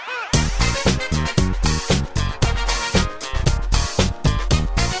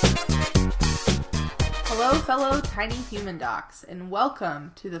fellow tiny human docs, and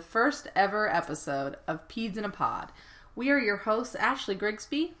welcome to the first ever episode of Peds in a Pod. We are your hosts, Ashley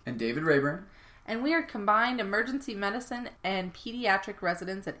Grigsby and David Rayburn, and we are combined emergency medicine and pediatric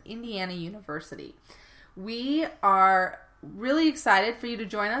residents at Indiana University. We are really excited for you to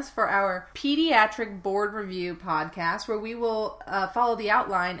join us for our Pediatric Board Review podcast, where we will follow the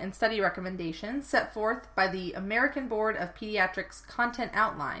outline and study recommendations set forth by the American Board of Pediatrics Content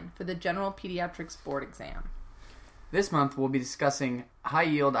Outline for the General Pediatrics Board Exam. This month we'll be discussing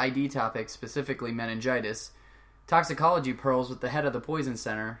high-yield ID topics, specifically meningitis, toxicology pearls with the head of the Poison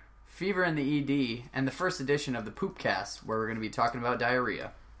Center, fever in the ED, and the first edition of the Poopcast, where we're going to be talking about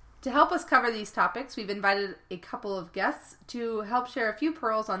diarrhea. To help us cover these topics, we've invited a couple of guests to help share a few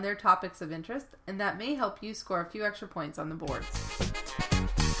pearls on their topics of interest, and that may help you score a few extra points on the boards.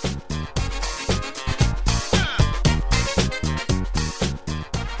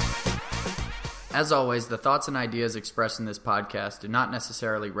 As always, the thoughts and ideas expressed in this podcast do not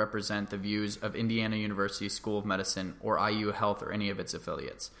necessarily represent the views of Indiana University School of Medicine or IU Health or any of its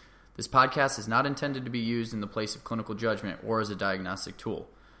affiliates. This podcast is not intended to be used in the place of clinical judgment or as a diagnostic tool.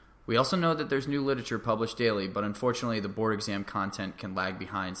 We also know that there's new literature published daily, but unfortunately the board exam content can lag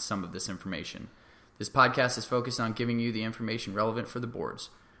behind some of this information. This podcast is focused on giving you the information relevant for the boards.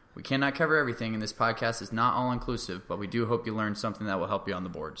 We cannot cover everything, and this podcast is not all-inclusive, but we do hope you learn something that will help you on the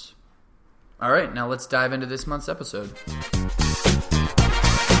boards. All right, now let's dive into this month's episode.